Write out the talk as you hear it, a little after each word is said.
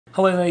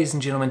Hello ladies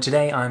and gentlemen,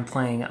 today I'm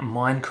playing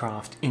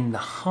Minecraft in the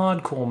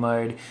hardcore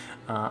mode.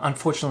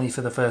 Unfortunately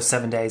for the first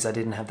 7 days I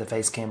didn't have the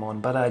face cam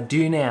on, but I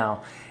do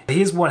now.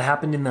 Here's what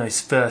happened in those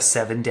first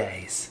 7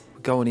 days.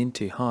 We're going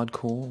into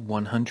hardcore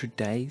 100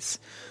 days.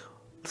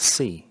 Let's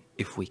see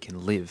if we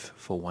can live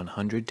for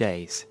 100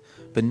 days.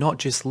 But not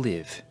just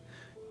live,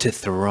 to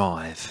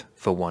thrive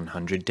for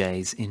 100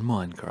 days in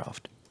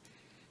Minecraft.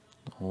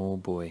 Oh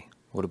boy,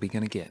 what are we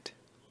going to get?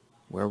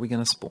 Where are we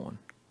going to spawn?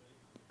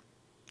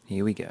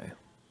 Here we go.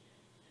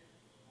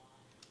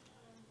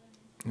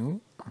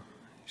 Ooh,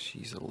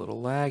 she's a little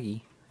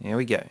laggy. There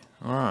we go.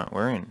 Alright,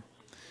 we're in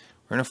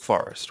a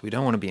forest. We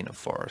don't want to be in a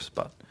forest,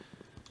 but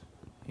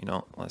you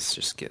know, let's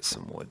just get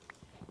some wood.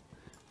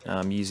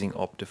 I'm using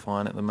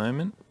Optifine at the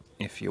moment.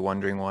 If you're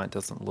wondering why it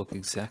doesn't look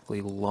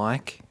exactly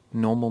like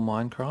normal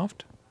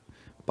Minecraft,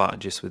 but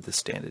just with the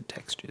standard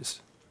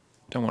textures.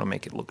 Don't want to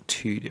make it look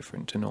too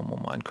different to normal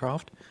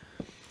Minecraft.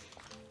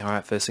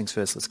 Alright, first things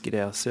first, let's get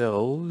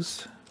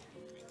ourselves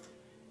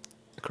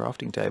a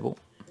crafting table.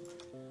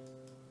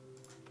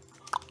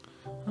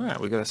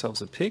 Alright, we got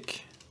ourselves a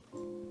pick.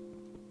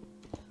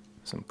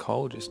 Some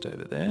coal just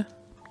over there.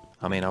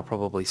 I mean, I'll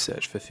probably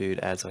search for food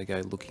as I go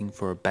looking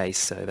for a base,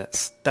 so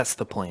that's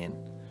the plan.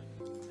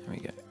 There we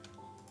go.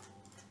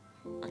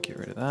 I'll get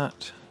rid of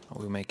that.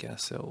 We'll make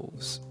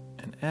ourselves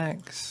an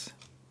axe.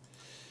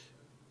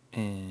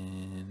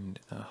 And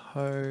a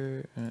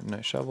hoe.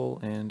 No, shovel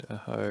and a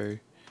hoe.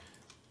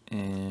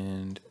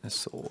 And a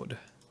sword.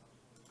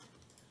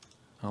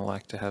 I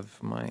like to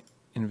have my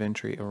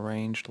inventory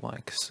arranged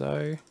like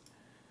so.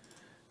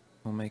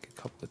 We'll make a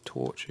couple of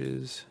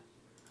torches.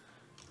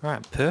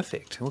 Alright,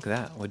 perfect. Look at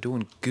that. We're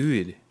doing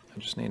good. I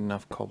just need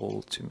enough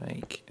cobble to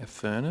make a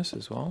furnace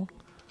as well.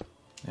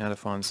 Now to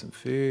find some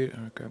food.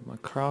 I'll grab my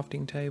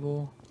crafting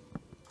table.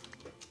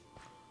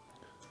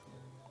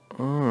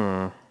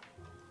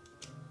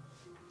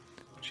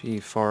 Gee,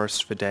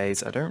 forest for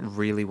days. I don't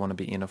really want to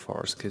be in a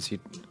forest because you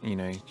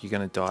know, you're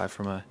going to die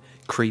from a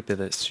creeper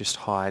that's just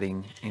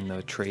hiding in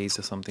the trees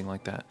or something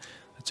like that.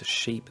 That's a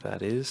sheep,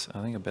 that is.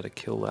 I think I better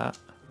kill that.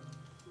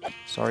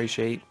 Sorry,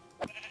 sheep.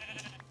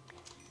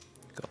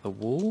 Got the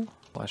wool.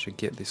 Well, I should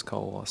get this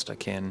coal whilst I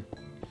can.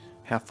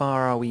 How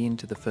far are we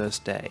into the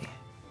first day?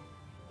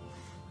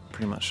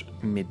 Pretty much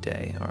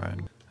midday. Alright.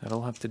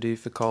 That'll have to do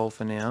for coal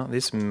for now.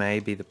 This may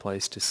be the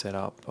place to set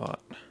up, but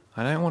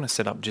I don't want to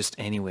set up just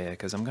anywhere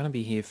because I'm going to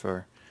be here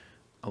for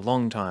a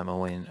long time.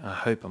 I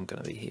hope I'm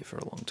going to be here for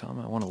a long time.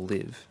 I want to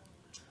live.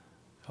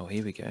 Oh,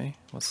 here we go.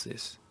 What's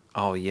this?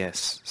 Oh,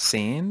 yes.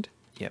 Sand.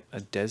 Yep,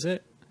 a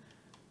desert.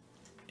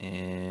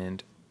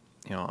 And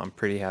you know, I'm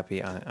pretty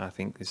happy. I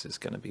think this is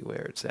going to be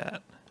where it's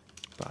at.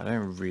 But I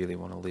don't really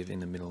want to live in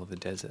the middle of a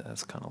desert.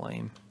 That's kind of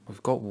lame.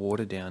 We've got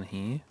water down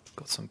here.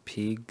 Got some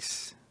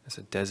pigs. There's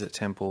a desert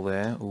temple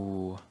there.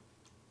 Ooh.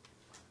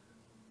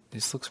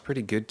 This looks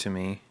pretty good to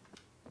me.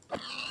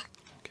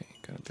 Okay,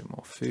 got a bit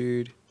more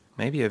food.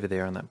 Maybe over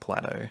there on that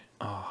plateau.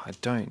 Oh, I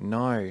don't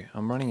know.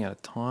 I'm running out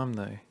of time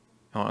though.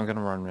 Oh, I'm going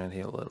to run around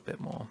here a little bit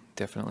more.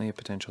 Definitely a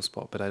potential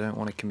spot, but I don't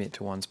want to commit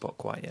to one spot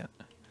quite yet.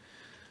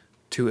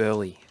 Too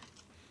early.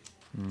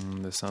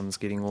 The sun's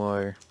getting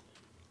low.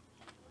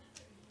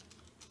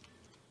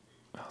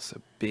 Oh, it's a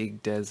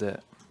big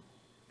desert.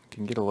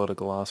 Can get a lot of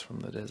glass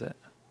from the desert.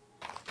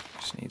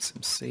 Just need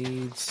some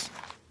seeds.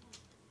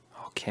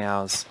 Oh,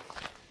 cows.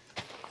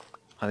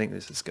 I think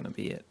this is going to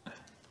be it.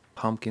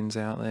 Pumpkins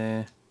out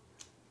there.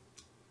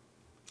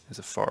 There's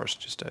a forest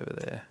just over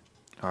there.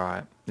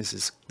 Alright, this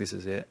is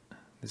it.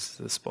 This is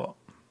the spot.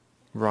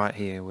 Right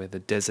here where the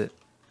desert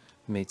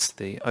meets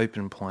the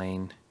open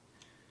plain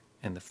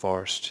and the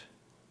forest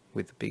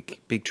with the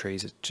big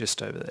trees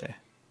just over there.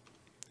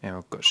 And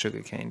I've got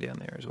sugarcane down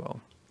there as well.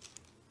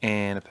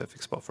 And a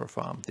perfect spot for a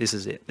farm. This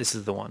is it. This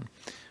is the one.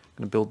 I'm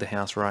going to build the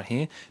house right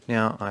here.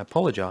 Now, I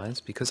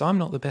apologize because I'm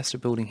not the best at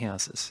building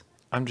houses.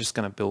 I'm just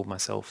going to build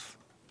myself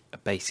a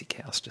basic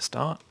house to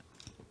start.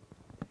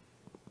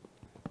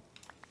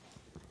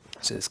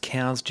 So there's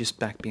cows just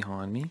back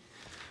behind me.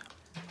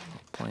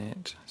 I'll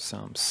plant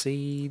some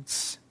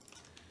seeds.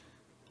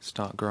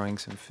 Start growing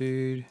some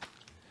food.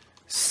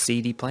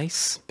 Seedy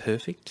place,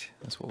 perfect,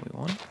 that's what we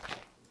want.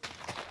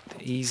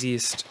 The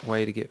easiest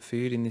way to get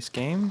food in this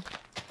game.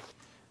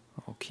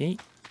 Okay,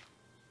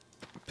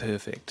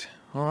 perfect.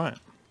 Alright,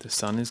 the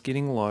sun is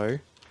getting low.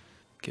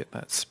 Get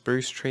that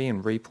spruce tree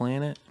and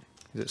replant it.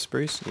 Is it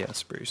spruce? Yeah,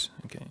 spruce.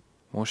 Okay,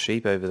 more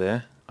sheep over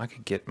there. I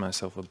could get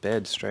myself a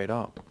bed straight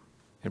up.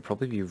 It'd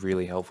probably be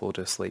really helpful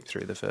to sleep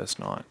through the first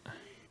night.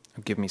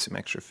 It'll give me some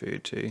extra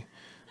food too.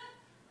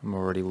 I'm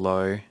already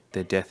low.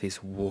 Their death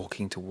is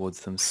walking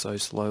towards them so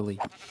slowly.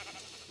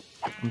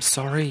 I'm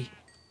sorry.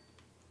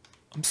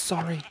 I'm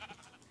sorry.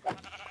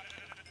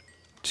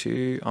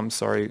 I'm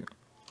sorry.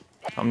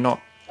 I'm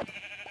not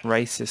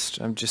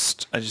racist.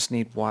 I just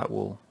need white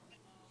wool.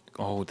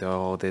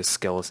 Oh, there's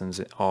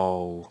skeletons.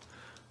 Oh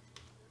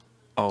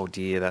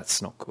dear, that's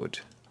not good.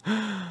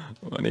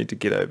 I need to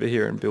get over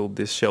here and build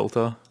this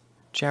shelter.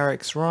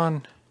 Jarrax,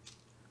 run.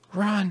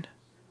 Run.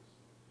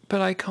 But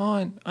I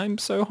can't. I'm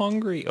so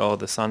hungry. Oh,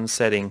 the sun's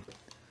setting.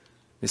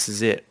 This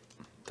is it.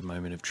 The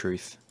moment of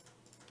truth.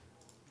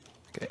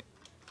 Okay.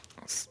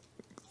 Let's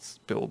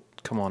build.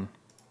 Come on.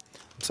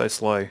 I'm so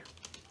slow.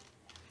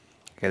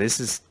 Okay, this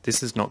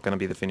is not going to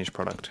be the finished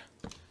product.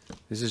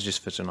 This is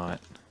just for tonight.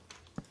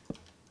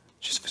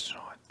 Just for tonight.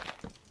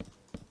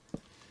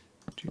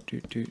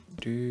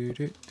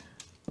 Do.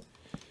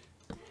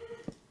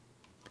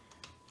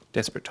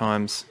 Desperate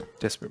times,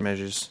 desperate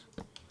measures.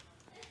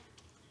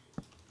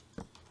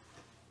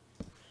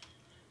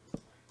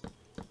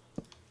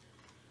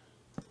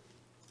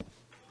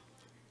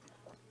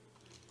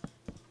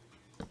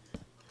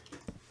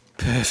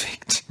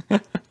 Perfect.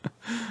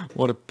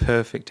 What a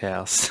perfect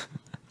house.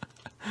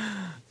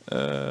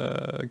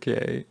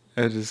 Okay,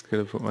 I just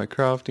gotta put my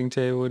crafting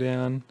table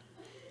down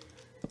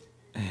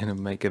and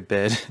make a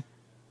bed.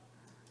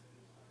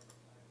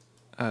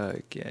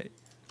 Okay,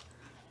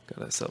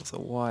 got ourselves a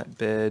white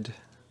bed.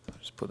 I'll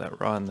just put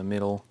that right in the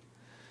middle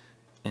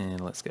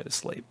and let's go to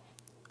sleep.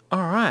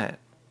 Alright,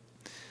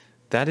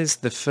 that is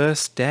the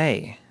first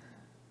day.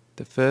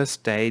 The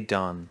first day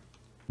done.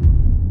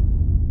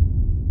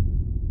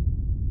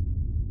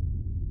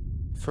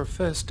 For a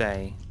first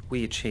day,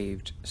 we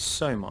achieved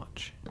so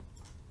much.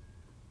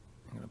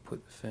 I'm going to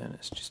put the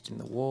furnace just in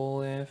the wall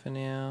there for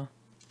now.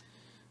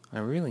 I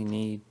really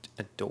need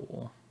a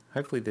door.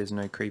 Hopefully there's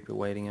no creeper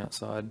waiting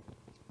outside.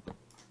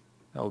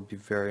 That would be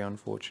very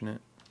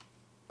unfortunate.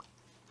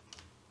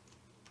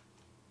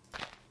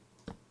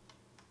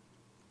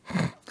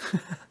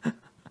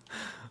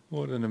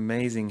 What an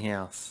amazing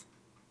house.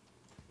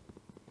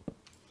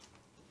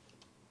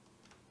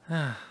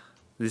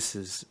 This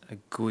is a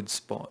good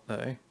spot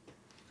though.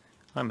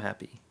 I'm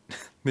happy.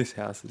 This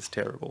house is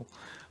terrible.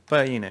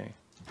 But you know,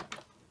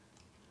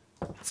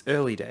 it's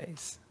early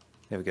days.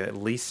 There we go, at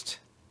least,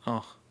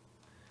 oh,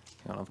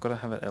 hang on, I've got to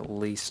have it at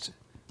least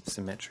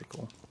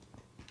symmetrical.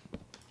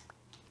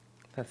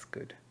 That's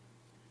good.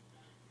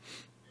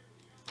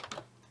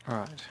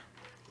 Alright,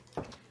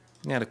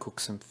 now to cook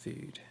some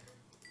food.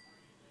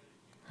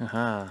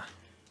 Aha.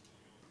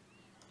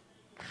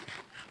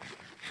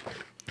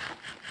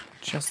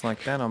 Just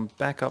like that, I'm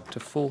back up to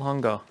full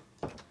hunger.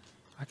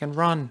 I can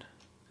run.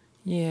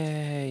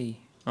 Yay.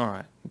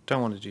 Alright,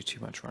 don't want to do too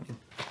much running.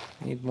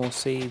 Need more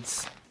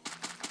seeds.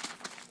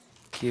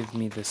 Give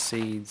me the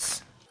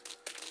seeds.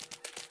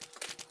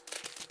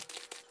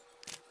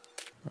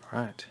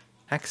 Alright.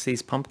 Axe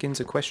these pumpkins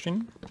a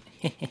question.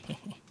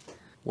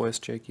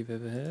 Worst joke you've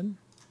ever heard?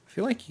 I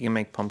feel like you can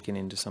make pumpkin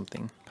into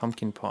something.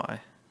 Pumpkin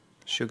pie.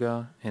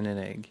 Sugar and an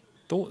egg.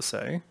 Thought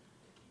so.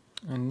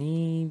 I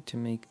need to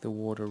make the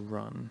water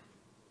run.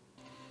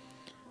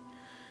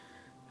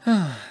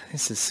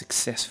 This is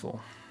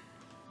successful.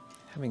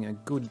 Having a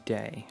good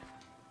day.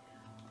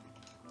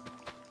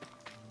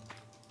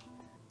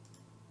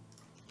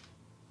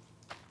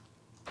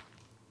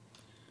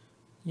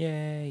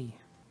 Yay!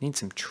 Need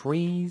some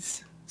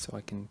trees so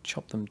I can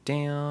chop them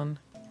down.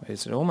 Wait,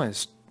 is it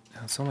almost?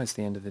 It's almost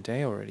the end of the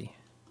day already.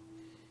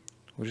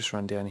 We'll just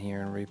run down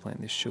here and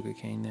replant this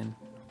sugarcane then.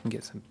 And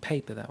get some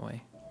paper that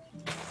way.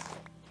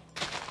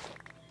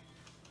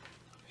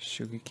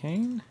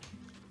 Sugarcane.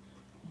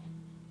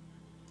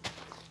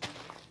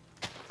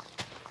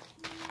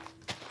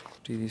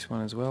 Do this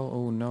one as well.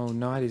 Oh no,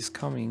 night is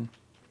coming.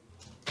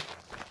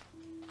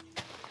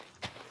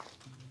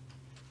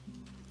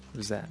 What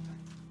is that?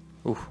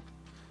 Ooh,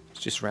 it's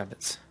just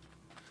rabbits.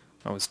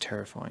 That was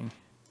terrifying.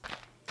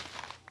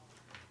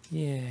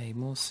 Yay,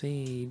 more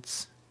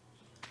seeds.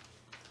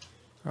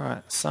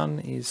 Alright, sun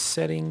is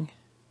setting.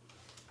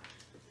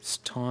 It's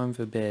time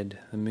for bed.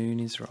 The moon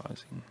is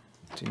rising.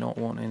 Do not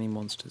want any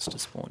monsters to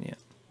spawn yet.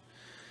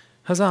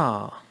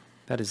 Huzzah!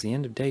 That is the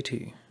end of day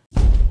 2.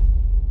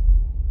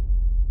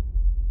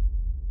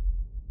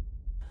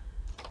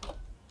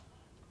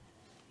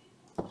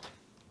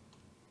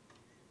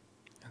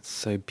 That's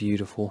so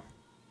beautiful.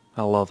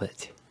 I love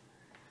it.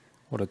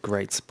 What a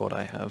great spot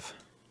I have.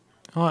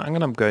 Alright, I'm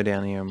going to go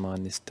down here and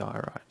mine this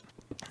diorite.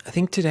 I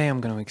think today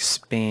I'm going to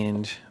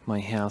expand my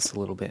house a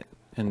little bit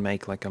and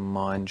make like a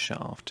mine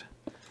shaft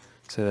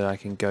so that I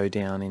can go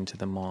down into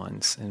the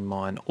mines and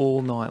mine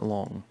all night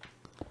long.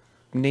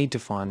 I need to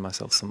find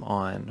myself some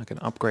iron. I can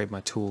upgrade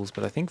my tools,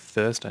 but I think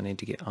first I need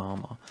to get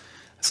armor.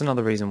 That's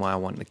another reason why I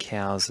want the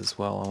cows as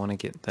well. I want to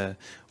get the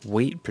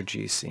wheat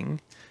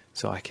producing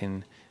so I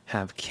can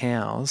have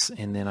cows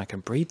and then I can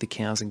breed the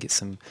cows and get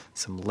some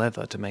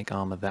leather to make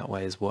armor that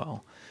way as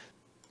well.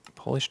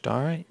 Polished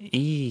diorite,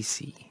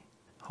 easy.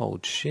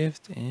 Hold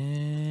shift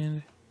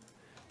and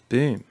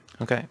boom.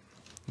 Okay,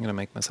 I'm gonna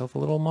make myself a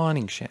little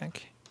mining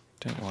shack.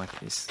 Don't like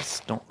this,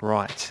 it's not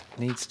right. It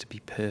needs to be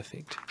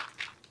perfect.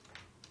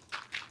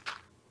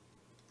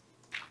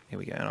 Here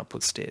we go, and I'll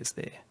put stairs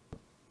there.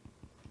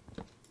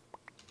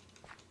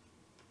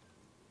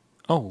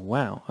 Oh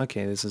wow,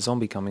 okay, there's a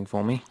zombie coming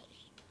for me.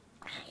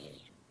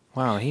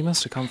 Wow, he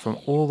must have come from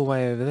all the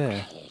way over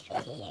there.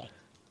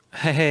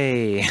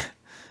 Hey!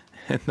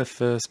 And the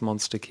first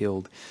monster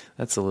killed.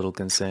 That's a little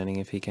concerning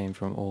if he came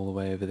from all the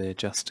way over there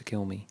just to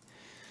kill me.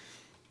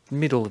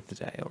 Middle of the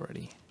day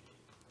already.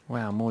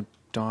 Wow, more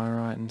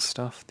diorite and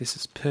stuff. This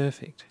is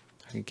perfect.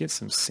 I could get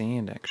some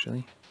sand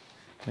actually.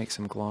 Make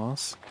some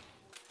glass.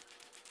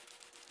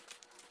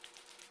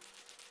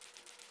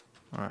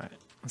 Alright,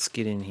 let's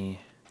get in here.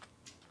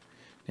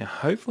 Now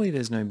hopefully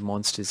there's no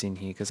monsters in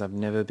here because I've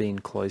never been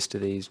close to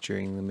these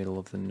during the middle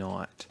of the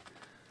night.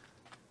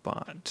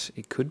 But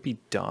it could be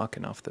dark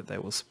enough that they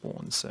will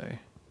spawn, so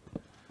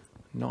I'm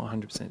not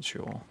 100%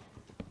 sure.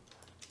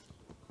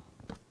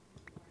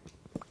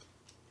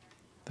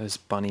 Those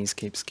bunnies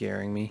keep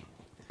scaring me.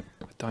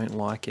 I don't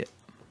like it.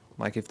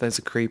 Like if there's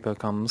a creeper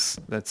comes,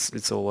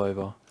 it's all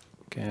over.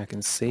 Okay, I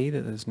can see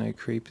that there's no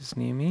creepers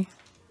near me.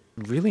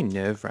 Really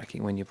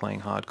nerve-wracking when you're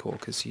playing hardcore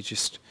because you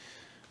just,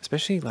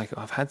 especially like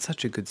I've had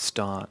such a good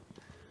start,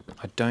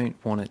 I don't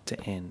want it to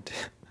end.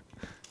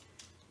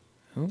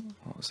 Oh,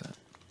 what was that?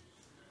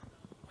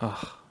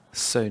 Oh,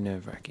 so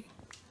nerve-wracking.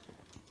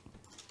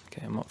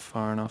 Okay, I'm not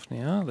far enough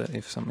now that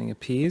if something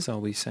appears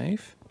I'll be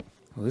safe.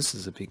 Well, this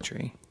is a big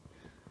tree.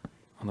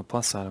 On the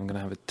plus side I'm going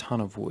to have a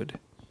ton of wood.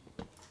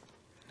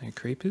 No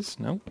creepers?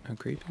 Nope, no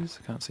creepers.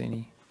 I can't see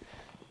any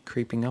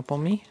creeping up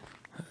on me.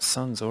 The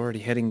sun's already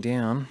heading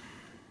down.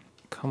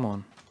 Come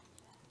on.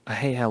 I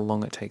hate how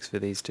long it takes for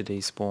these to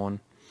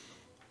despawn.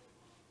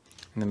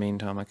 In the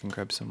meantime, I can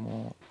grab some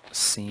more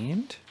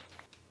sand.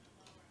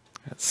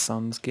 That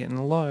sun's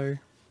getting low.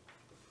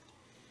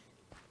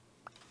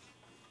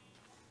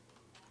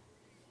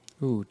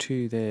 Ooh,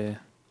 2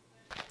 there.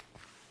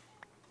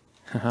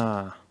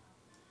 Haha.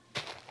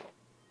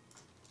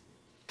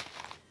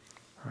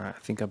 Alright, I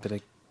think I better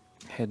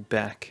head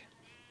back.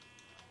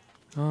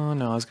 Oh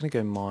no, I was going to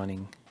go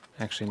mining.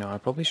 Actually no, I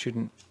probably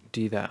shouldn't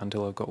do that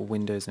until I've got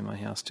windows in my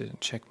house to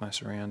check my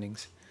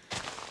surroundings.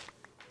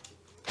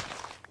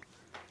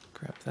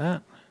 Grab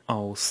that.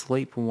 I'll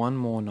sleep one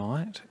more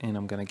night and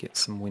I'm going to get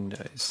some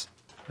windows.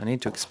 I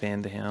need to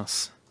expand the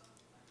house.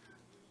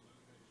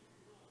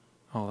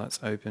 Oh, that's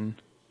open.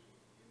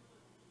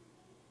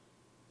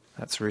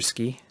 That's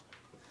risky.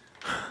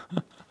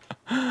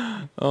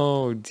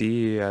 Oh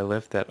dear, I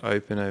left that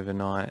open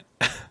overnight.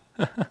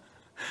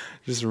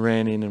 Just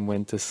ran in and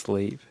went to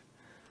sleep.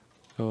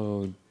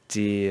 Oh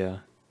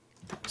dear.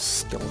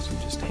 Skeleton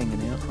just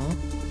hanging out, huh?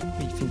 What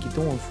do you think you're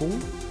doing, fool?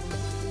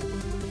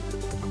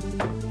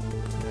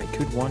 They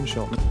could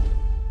one-shot me.